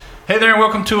Hey there, and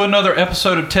welcome to another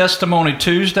episode of Testimony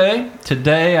Tuesday.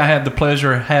 Today, I have the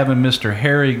pleasure of having Mr.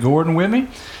 Harry Gordon with me.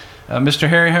 Mr.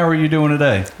 Harry, how are you doing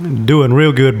today? Doing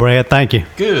real good, Brad. Thank you.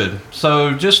 Good.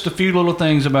 So, just a few little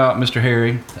things about Mr.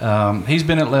 Harry. He's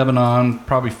been at Lebanon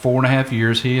probably 4.5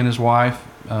 years, he and his wife,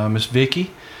 Miss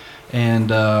Vicky.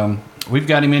 And we've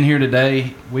got him in here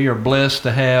today. We are blessed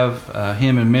to have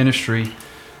him in ministry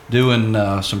doing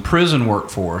some prison work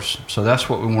for us. So that's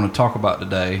what we want to talk about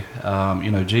today.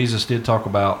 Jesus did talk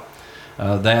about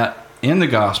that in the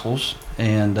Gospels,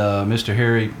 and Mr.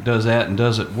 Harry does that and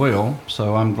does it well.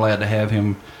 So I'm glad to have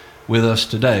him with us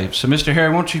today. So Mr. Harry,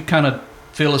 why don't you kind of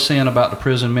fill us in about the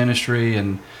prison ministry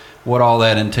and what all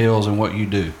that entails and what you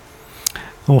do?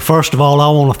 Well, first of all, I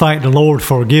want to thank the Lord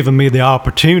for giving me the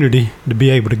opportunity to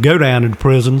be able to go down into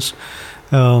prisons.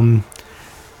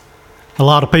 A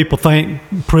lot of people think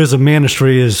prison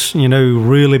ministry is,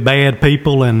 really bad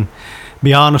people. And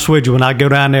be honest with you, when I go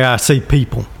down there, I see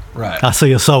people. Right. I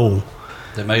see a soul.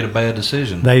 They made a bad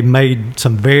decision. They made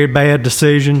some very bad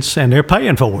decisions, and they're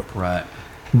paying for it. Right.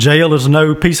 Jail is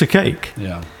no piece of cake.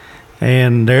 Yeah.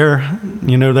 And they're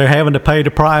having to pay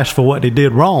the price for what they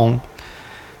did wrong.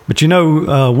 But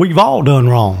we've all done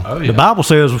wrong. Oh, yeah. The Bible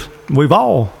says we've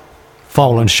all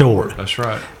fallen short. That's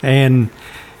right.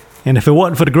 And if it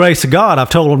wasn't for the grace of God,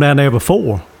 I've told them down there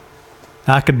before,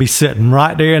 I could be sitting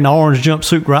right there in the orange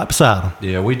jumpsuit right beside them.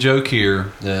 Yeah, we joke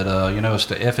here that, it's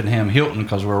the Effingham Hilton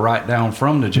because we're right down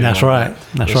from the jail. That's right.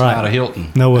 It's not a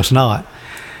Hilton. No, it's not.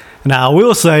 Now, I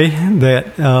will say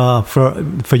that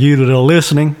for you that are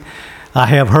listening, I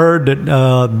have heard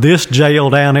that this jail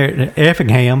down there at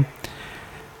Effingham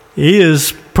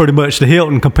is pretty much the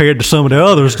Hilton compared to some of the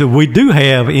others that we do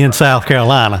have in South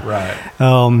Carolina.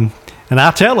 Right. And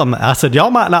I tell them, I said,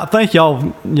 y'all might not think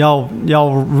y'all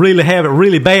really have it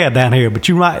really bad down here, but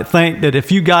you might think that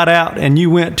if you got out and you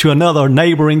went to another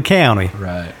neighboring county,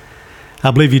 right,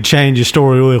 I believe you'd change your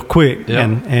story real quick.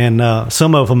 Yep. And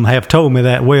some of them have told me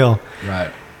that,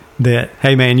 right, that,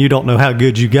 hey, man, you don't know how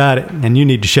good you got it, and you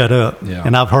need to shut up. Yeah.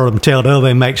 And I've heard them tell the other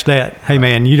inmates that, hey,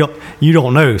 man, you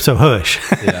don't know, so hush.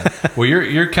 Yeah. Well,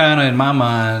 you're kind of, in my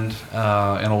mind,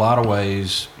 in a lot of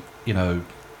ways,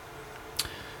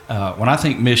 when I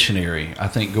think missionary, I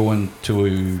think going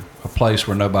to a place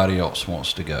where nobody else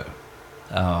wants to go.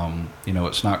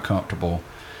 It's not comfortable.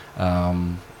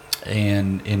 And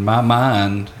in my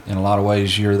mind, in a lot of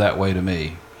ways, you're that way to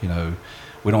me.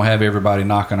 We don't have everybody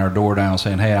knocking our door down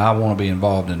saying, hey, I want to be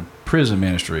involved in prison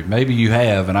ministry. Maybe you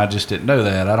have, and I just didn't know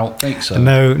that. I don't think so.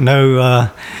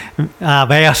 No.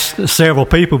 I've asked several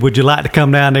people, would you like to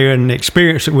come down there and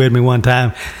experience it with me one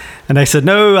time? And they said,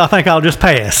 no, I think I'll just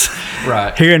pass.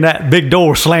 Right. Hearing that big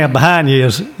door slam behind you,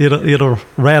 it'll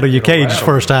rattle your cage the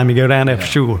first time you go down there, for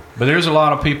sure. But there's a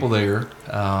lot of people there.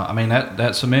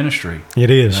 That's a ministry. It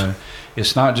is.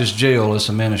 It's not just jail, it's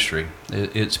a ministry.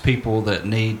 It's people that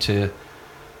need to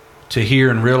hear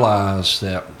and realize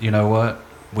that,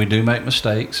 we do make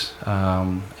mistakes.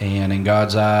 And in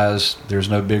God's eyes, there's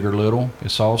no big or little.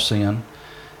 It's all sin.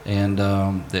 And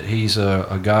that he's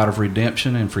a God of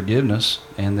redemption and forgiveness,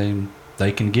 and then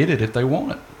they can get it if they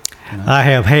want it. I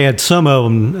have had some of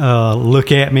them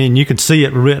look at me, and you can see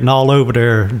it written all over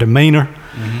their demeanor.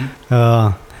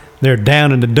 Mm-hmm. They're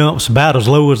down in the dumps about as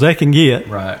low as they can get.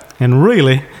 Right. And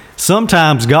really,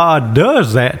 sometimes God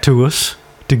does that to us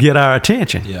to get our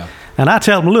attention. Yeah. And I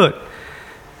tell them, look,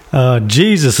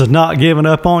 Jesus has not given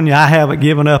up on you. I haven't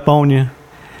given up on you.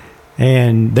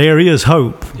 And there is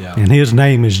hope, and his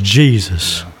name is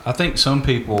Jesus. Yeah. I think some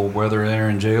people, whether they're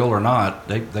in jail or not,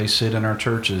 they sit in our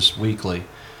churches weekly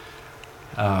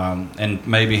and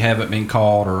maybe haven't been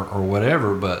called or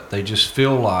whatever, but they just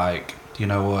feel like,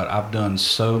 I've done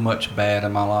so much bad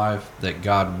in my life that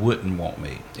God wouldn't want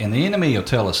me. And the enemy will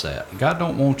tell us that. God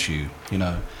don't want you,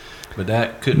 but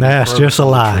that couldn't be That's just a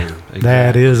lie. Exactly.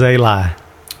 That is a lie.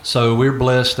 So we're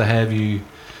blessed to have you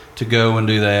to go and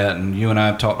do that, and you and I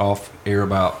have talked off air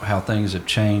about how things have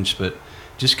changed, but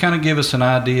just kind of give us an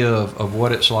idea of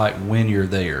what it's like when you're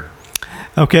there.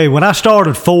 Okay, when I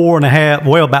started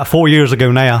about 4 years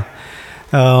ago now,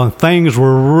 things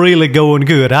were really going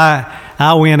good.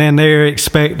 I went in there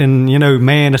expecting,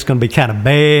 man, it's going to be kind of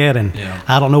bad, and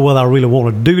I don't know whether I really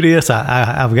want to do this.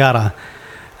 I've got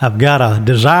a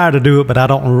desire to do it, but I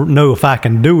don't know if I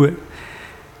can do it.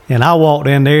 And I walked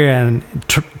in there and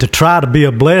to try to be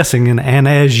a blessing, and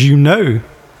as you know,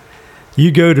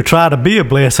 you go to try to be a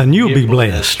blessing, you'll be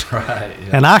blessed. Right.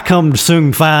 Yeah. And I come to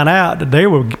soon find out that there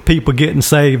were people getting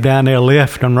saved down there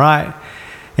left and right.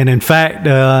 And in fact,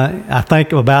 I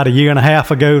think about a year and a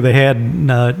half ago, they had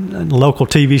a local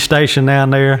TV station down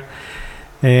there,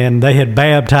 and they had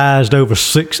baptized over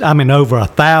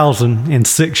 1,000 in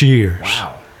 6 years.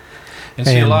 Wow. And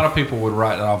see, a lot of people would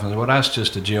write that off and say, well, that's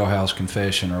just a jailhouse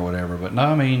confession or whatever. But no,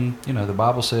 I mean, the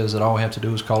Bible says that all we have to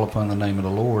do is call upon the name of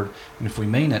the Lord. And if we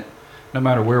mean it, no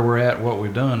matter where we're at, what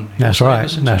we've done. That's right.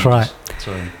 That's right.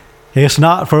 So, it's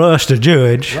not for us to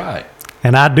judge. Right.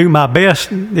 And I do my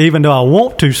best, even though I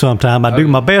want to sometimes, I do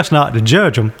my best not to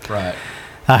judge them. Right.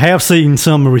 I have seen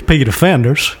some repeat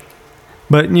offenders,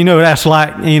 but that's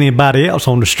like anybody else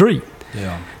on the street.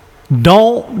 Yeah.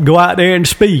 Don't go out there and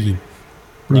speed.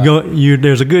 Right.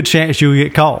 There's a good chance you'll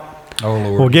get caught. Oh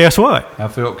Lord. Well, guess what? I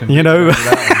felt convicted.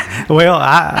 Well,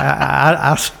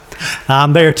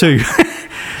 I'm there too.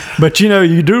 But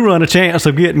you do run a chance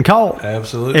of getting caught.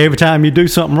 Absolutely. Every time you do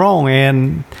something wrong,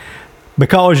 and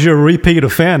because you're a repeat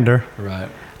offender. Right.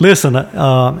 Listen,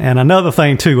 and another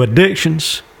thing too,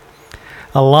 addictions.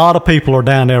 A lot of people are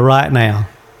down there right now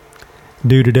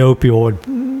due to the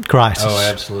opioid crisis. Oh,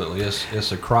 absolutely.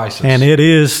 It's a crisis. And it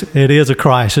is a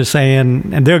crisis.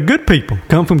 And they're good people,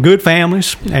 come from good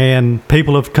families. And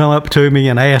people have come up to me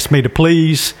and asked me to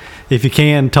please, if you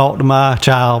can, talk to my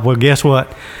child. Well, guess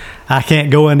what? I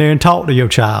can't go in there and talk to your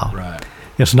child. Right.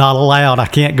 It's not allowed. I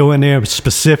can't go in there and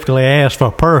specifically ask for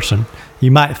a person.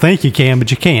 You might think you can, but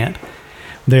you can't.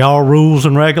 There are rules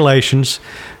and regulations,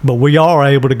 but we are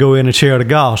able to go in and share the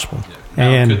gospel. Now,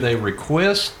 and could they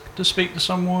request to speak to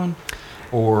someone,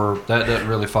 or that doesn't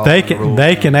really follow the rules?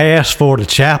 They can ask for the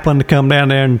chaplain to come down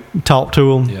there and talk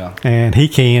to them. Yeah. And he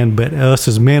can, but us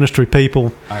as ministry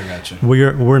people, I got you.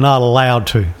 We're not allowed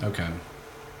to. Okay.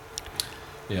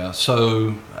 Yeah.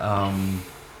 So,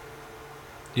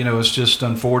 it's just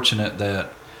unfortunate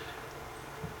that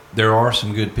there are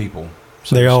some good people,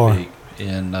 so to speak,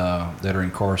 that are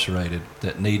incarcerated,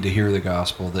 that need to hear the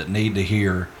gospel, that need to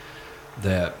hear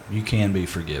that you can be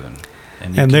forgiven,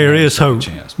 and there is hope.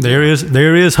 There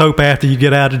is hope after you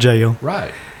get out of jail.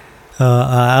 Right.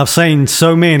 I've seen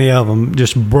so many of them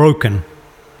just broken.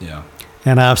 Yeah.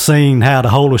 And I've seen how the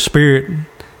Holy Spirit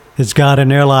has got in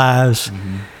their lives,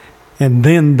 and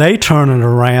then they turn it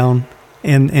around,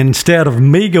 and instead of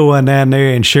me going down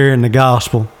there and sharing the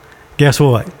gospel, guess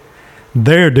what?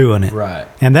 They're doing it. Right.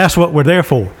 And that's what we're there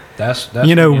for. That's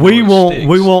we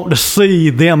want to see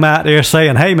them out there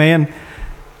saying, hey man,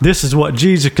 this is what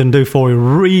Jesus can do for you.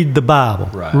 Read the Bible.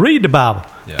 Right. Read the Bible.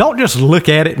 Yeah. Don't just look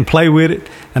at it and play with it.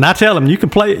 And I tell them, you can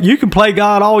play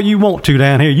God all you want to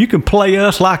down here. You can play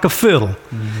us like a fiddle.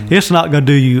 It's not going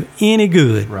to do you any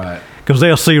good. Right. Because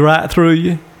they'll see right through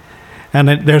you. And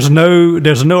there's no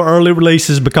early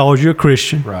releases because you're a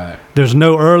Christian. Right. There's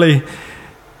no early,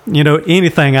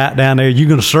 anything out down there. You're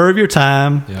going to serve your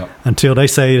time until they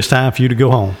say it's time for you to go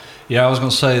home. Yeah, I was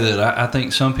going to say that I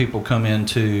think some people come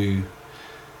into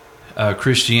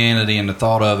Christianity and the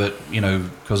thought of it,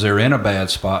 because they're in a bad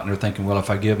spot and they're thinking, well, if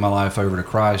I give my life over to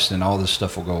Christ, then all this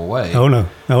stuff will go away. Oh, no.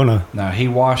 Now, He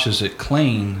washes it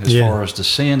clean as far as the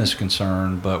sin is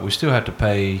concerned, but we still have to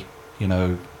pay,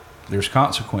 there's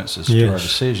consequences to our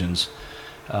decisions.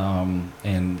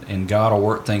 And God will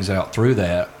work things out through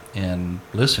that. And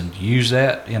listen, use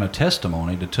that in a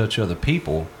testimony to touch other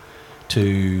people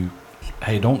to,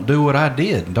 hey, don't do what I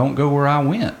did. Don't go where I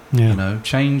went. Yeah.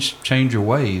 Change your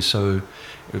ways. So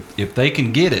if they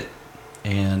can get it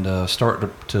and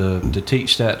start to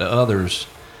teach that to others,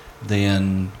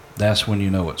 then that's when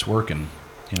it's working.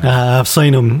 I've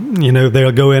seen them,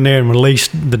 they'll go in there and release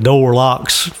the door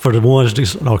locks for the ones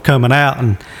that are coming out,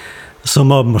 and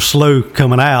some of them are slow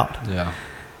coming out. Yeah.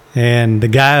 And the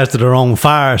guys that are on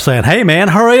fire saying, hey, man,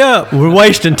 hurry up. We're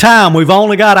wasting time. We've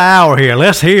only got an hour here.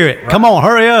 Let's hear it. Right. Come on,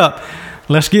 hurry up.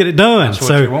 Let's get it done. That's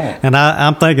what you want. And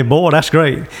I'm thinking, boy, that's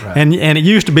great. Right. And it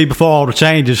used to be before all the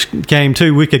changes came,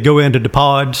 too, we could go into the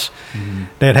pods.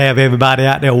 They'd have everybody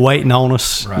out there waiting on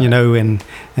us, right. And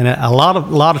a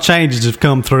lot of changes have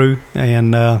come through.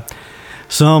 And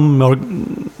some are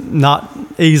not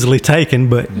easily taken,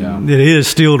 but it is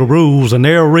still the rules, and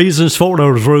there are reasons for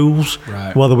those rules,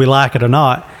 right. whether we like it or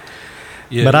not.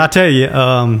 Yeah, but I tell you,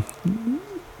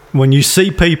 when you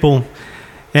see people,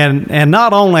 and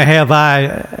not only have I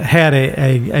had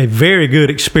a very good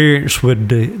experience with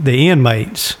the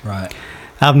inmates, right.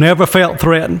 I've never felt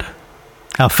threatened.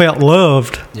 I felt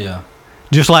loved. Yeah.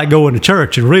 Just like going to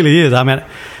church. It really is. I mean,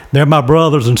 they're my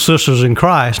brothers and sisters in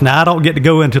Christ. Now, I don't get to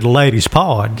go into the ladies'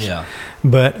 pods. Yeah.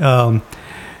 But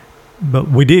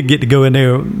we did get to go in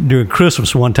there during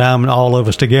Christmas one time, and all of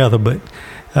us together. But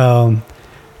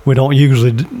we don't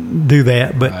usually do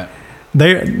that. But right.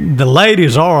 the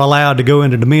ladies are allowed to go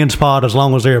into the men's pod as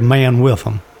long as there's a man with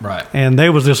them. Right. And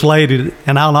there was this lady,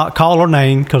 and I'll not call her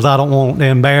name because I don't want to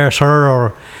embarrass her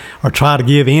or try to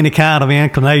give any kind of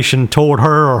inclination toward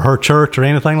her or her church or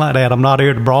anything like that. I'm not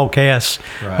here to broadcast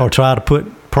or try to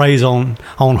put praise on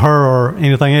her or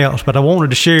anything else. But I wanted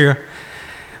to share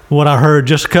what I heard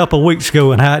just a couple of weeks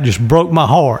ago and how it just broke my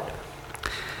heart.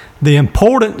 The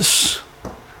importance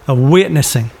of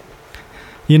witnessing.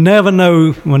 You never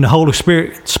know when the Holy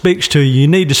Spirit speaks to you. You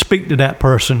need to speak to that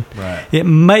person. Right. It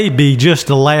may be just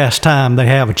the last time they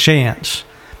have a chance.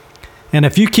 And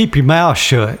if you keep your mouth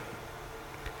shut,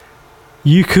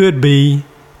 you could be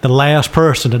the last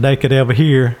person that they could ever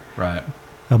hear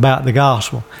about the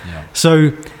gospel. Yeah.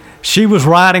 So she was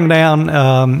riding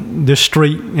down this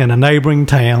street in a neighboring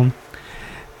town,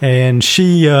 and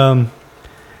she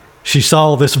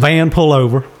saw this van pull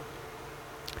over.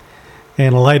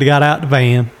 And a lady got out the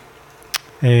van,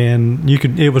 and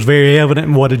it was very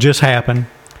evident what had just happened.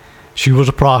 She was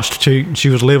a prostitute, and she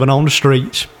was living on the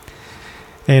streets.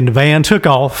 And the van took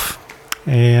off,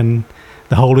 and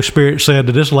the Holy Spirit said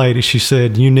to this lady, she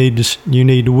said, you need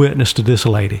to witness to this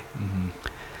lady. Mm-hmm.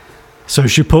 So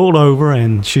she pulled over,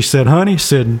 and she said, honey,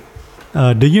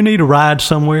 do you need a ride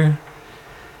somewhere?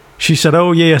 She said,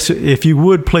 oh, yes, if you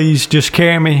would please just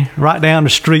carry me right down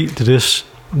the street to this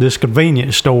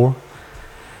convenience store.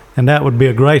 And that would be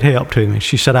a great help to me.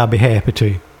 She said, I'd be happy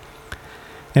to.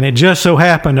 And it just so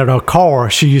happened that her car,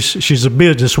 she's a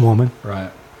businesswoman.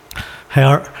 Right.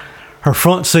 Her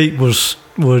front seat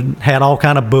had all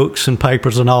kind of books and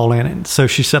papers and all in it. So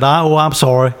she said, oh, I'm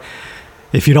sorry.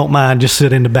 If you don't mind, just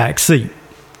sit in the back seat.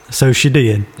 So she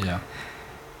did. Yeah.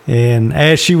 And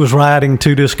as she was riding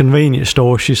to this convenience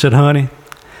store, she said, honey,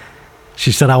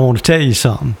 she said, I want to tell you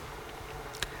something.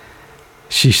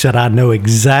 She said, I know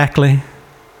exactly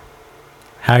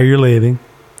how you're living.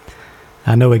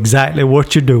 I know exactly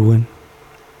what you're doing.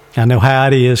 I know how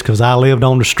it is because I lived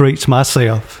on the streets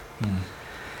myself. Mm.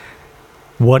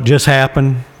 What just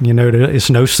happened, it's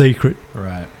no secret.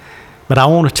 Right. But I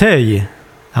want to tell you,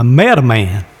 I met a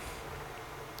man.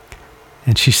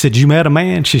 And she said, you met a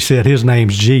man? She said, his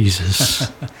name's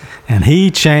Jesus. And he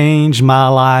changed my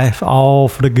life all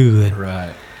for the good.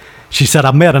 Right. She said,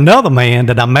 I met another man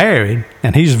that I married,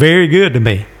 and he's very good to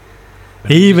me.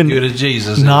 Even as good as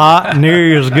Jesus. Not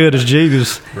near as good as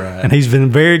Jesus. Right. And he's been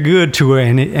very good to her.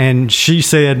 And she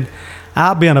said,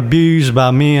 I've been abused by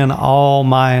men all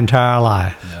my entire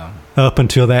life. Yeah. Up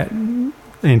until that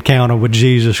encounter with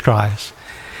Jesus Christ.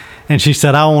 And she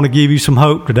said, I want to give you some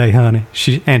hope today, honey.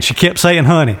 She kept saying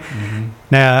honey. Mm-hmm.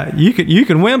 Now, you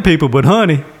can win people, but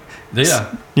honey,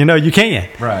 yeah, you can.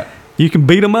 Right. You can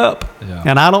beat them up. Yeah.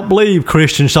 And I don't believe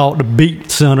Christians ought to beat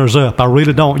sinners up. I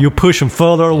really don't. You'll push them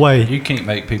further away. You can't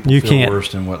make people feel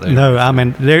worse than what they are. No, I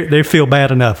mean, they feel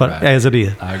bad enough as it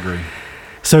is. I agree.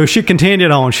 So she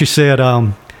continued on. She said, I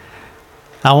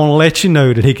want to let you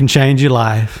know that he can change your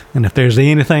life. And if there's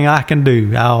anything I can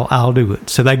do, I'll do it.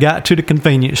 So they got to the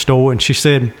convenience store, and she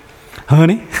said,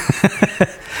 honey,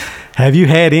 have you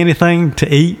had anything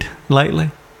to eat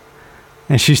lately?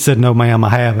 And she said, no, ma'am, I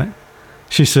haven't.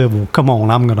 She said, well, come on,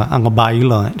 I'm gonna buy you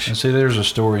lunch. And see, there's a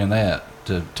story in that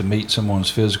to meet someone's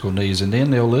physical needs, and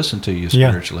then they'll listen to you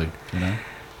spiritually. Yeah.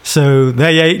 So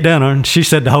they ate dinner, and she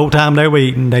said the whole time they were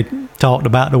eating, they talked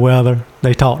about the weather.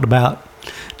 They talked about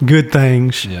good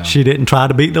things. Yeah. She didn't try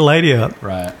to beat the lady up.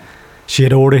 Right. She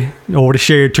had already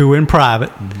shared to her in private,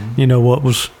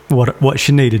 what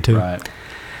she needed to. Right.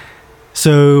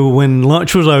 So when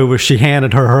lunch was over, she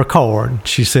handed her card.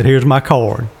 She said, here's my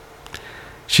card.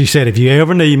 She said, if you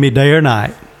ever need me day or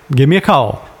night, give me a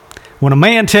call. When a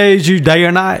man tells you day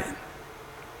or night,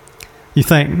 you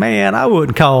think, man, I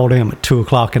wouldn't call them at 2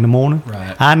 o'clock in the morning.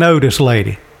 Right. I know this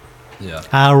lady. Yeah.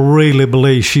 I really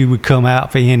believe she would come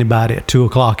out for anybody at 2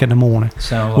 o'clock in the morning.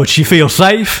 Would she feel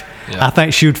safe? Yeah. I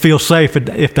think she would feel safe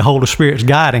if the Holy Spirit's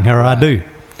guiding her. Right. I do.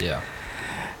 Yeah.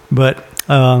 But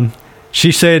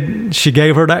she said she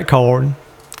gave her that card.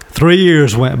 3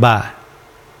 years went by.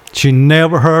 She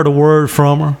never heard a word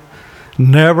from her,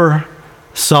 never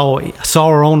saw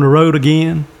her on the road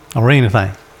again or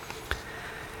anything.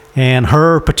 And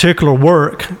her particular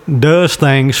work does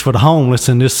things for the homeless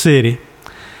in this city.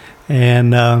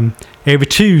 And every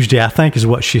Tuesday, I think is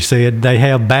what she said, they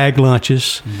have bag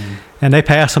lunches, and they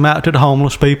pass them out to the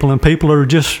homeless people, and people are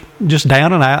just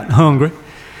down and out, hungry.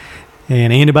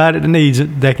 And anybody that needs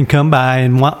it, they can come by.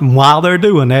 And while they're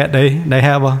doing that, they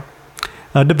have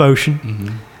a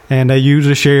devotion, and they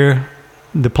usually share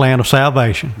the plan of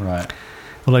salvation. Right.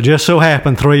 Well, it just so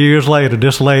happened 3 years later,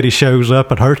 this lady shows up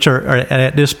at her church, or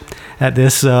at this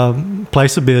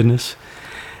place of business,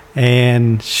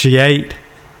 and she ate.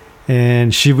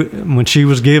 And when she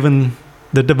was given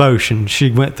the devotion, she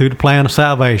went through the plan of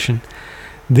salvation.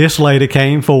 This lady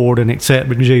came forward and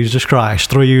accepted Jesus Christ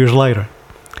 3 years later.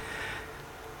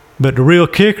 But the real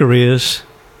kicker is,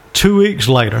 2 weeks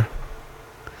later,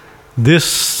 this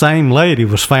same lady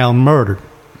was found murdered.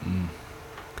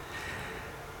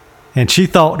 And she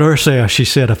thought to herself, she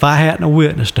said, if I hadn't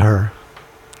witnessed to her,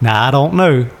 now I don't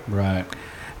know, Right.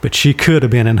 but she could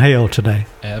have been in hell today.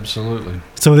 Absolutely.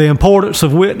 So the importance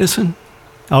of witnessing,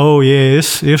 oh yeah,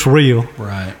 it's real.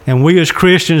 Right. And we as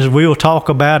Christians, we'll talk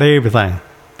about everything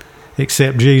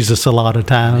except Jesus a lot of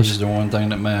times. He's the one thing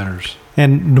that matters.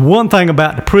 And the one thing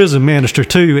about the prison ministry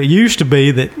too, it used to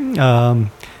be that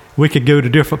we could go to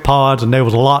different pods and there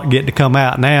was a lot getting to come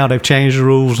out. Now they've changed the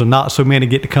rules and not so many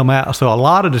get to come out. So a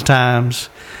lot of the times,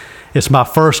 it's my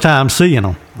first time seeing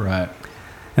them. Right.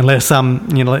 Unless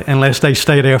they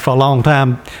stay there for a long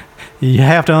time. You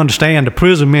have to understand the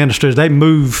prison ministers, they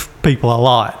move people a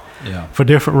lot. Yeah. For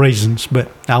different reasons,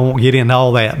 but I won't get into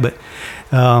all that. But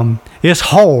it's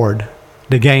hard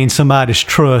to gain somebody's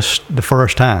trust the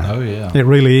first time. Oh, yeah. It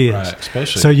really is. Right,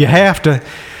 especially. So you have to,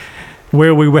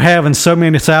 where we were having so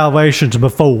many salvations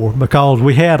before, because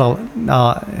we had a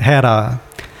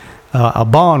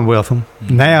bond with them.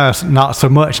 Mm-hmm. Now it's not so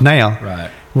much now.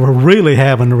 Right. We're really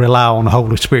having to rely on the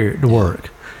Holy Spirit to work.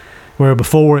 Where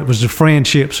before it was the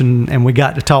friendships and we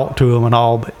got to talk to them and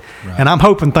all. But right. And I'm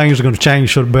hoping things are going to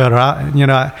change for the better.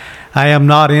 I am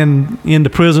not in the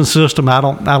prison system. I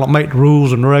don't make the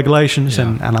rules and the regulations,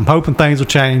 and I'm hoping things will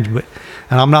change. And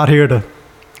I'm not here to,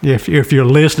 if you're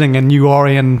listening and you are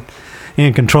in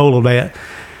control of that.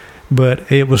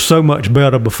 But it was so much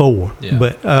better before. Yeah.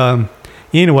 But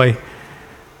anyway,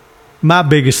 my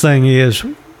biggest thing is,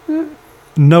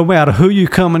 no matter who you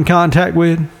come in contact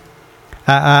with,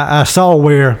 I saw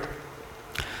where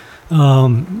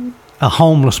a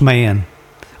homeless man,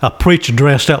 a preacher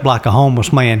dressed up like a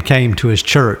homeless man, came to his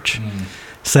church,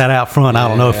 sat out front. I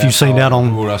don't know if you've seen that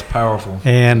on. Oh, that's powerful.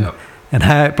 And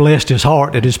how it blessed his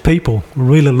heart that his people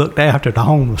really looked after the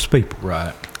homeless people.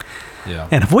 Right. Yeah.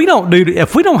 And if we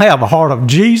don't have a heart of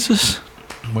Jesus,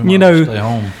 we might stay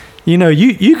home.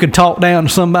 You can talk down to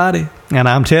somebody, and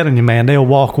I'm telling you, man, they'll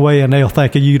walk away and they'll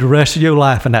think of you the rest of your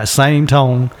life in that same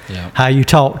tone. Yeah. How you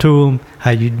talk to them,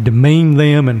 how you demean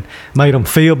them and made them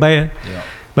feel bad. Yeah.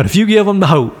 But if you give them the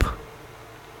hope,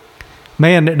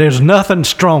 man, there's nothing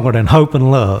stronger than hope and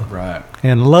love. Right.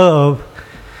 And love.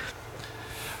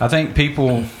 I think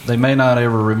people, they may not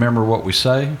ever remember what we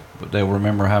say, but they'll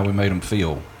remember how we made them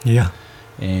feel. Yeah.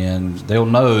 And they'll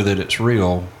know that it's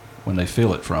real when they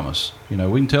feel it from us. We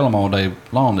can tell them all day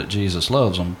long that Jesus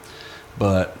loves them,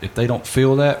 but if they don't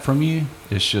feel that from you,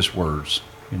 it's just words,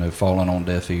 falling on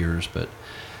deaf ears. But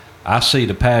I see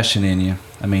the passion in you.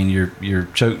 I mean, you're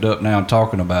choked up now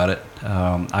talking about it.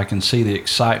 I can see the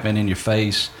excitement in your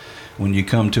face when you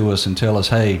come to us and tell us,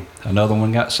 hey, another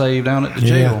one got saved down at the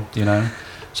jail,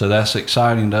 So that's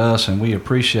exciting to us, and we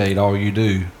appreciate all you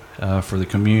do for the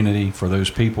community, for those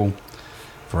people,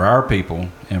 for our people,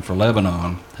 and for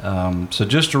Lebanon. So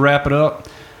just to wrap it up,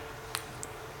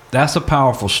 that's a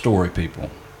powerful story, people.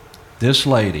 This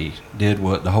lady did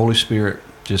what the Holy Spirit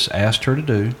just asked her to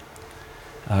do.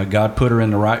 God put her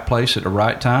in the right place at the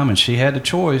right time, and she had the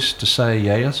choice to say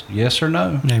yes or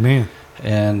no. Amen.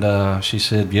 And she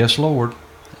said, yes, Lord.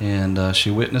 And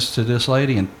she witnessed to this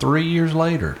lady, and 3 years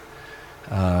later,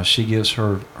 she gives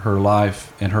her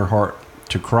life and her heart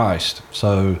to Christ.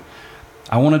 So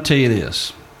I want to tell you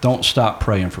this. Don't stop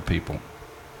praying for people.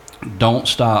 Don't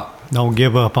stop. Don't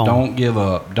give up on them. Don't give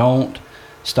up. Don't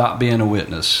stop being a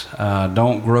witness.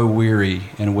 Don't grow weary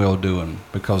in well-doing,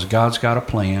 because God's got a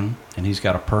plan, and He's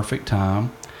got a perfect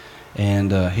time,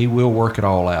 and He will work it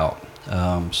all out.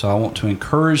 So I want to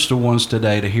encourage the ones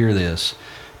today to hear this,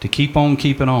 to keep on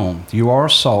keeping on. You are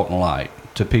salt and light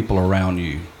to people around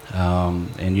you,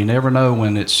 and you never know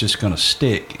when it's just going to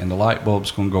stick and the light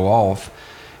bulb's going to go off,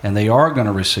 and they are going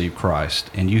to receive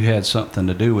Christ, and you had something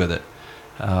to do with it.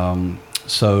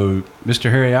 So,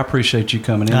 Mr. Harry, I appreciate you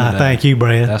coming in today. Thank you,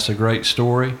 Brad. That's a great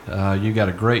story. You got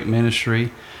a great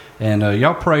ministry, and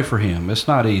y'all pray for him. It's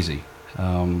not easy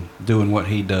doing what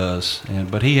he does,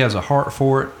 but he has a heart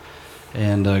for it,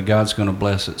 and God's going to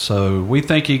bless it. So we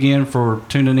thank you again for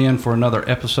tuning in for another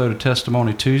episode of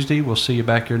Testimony Tuesday. We'll see you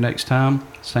back here next time,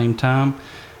 same time,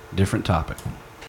 different topic.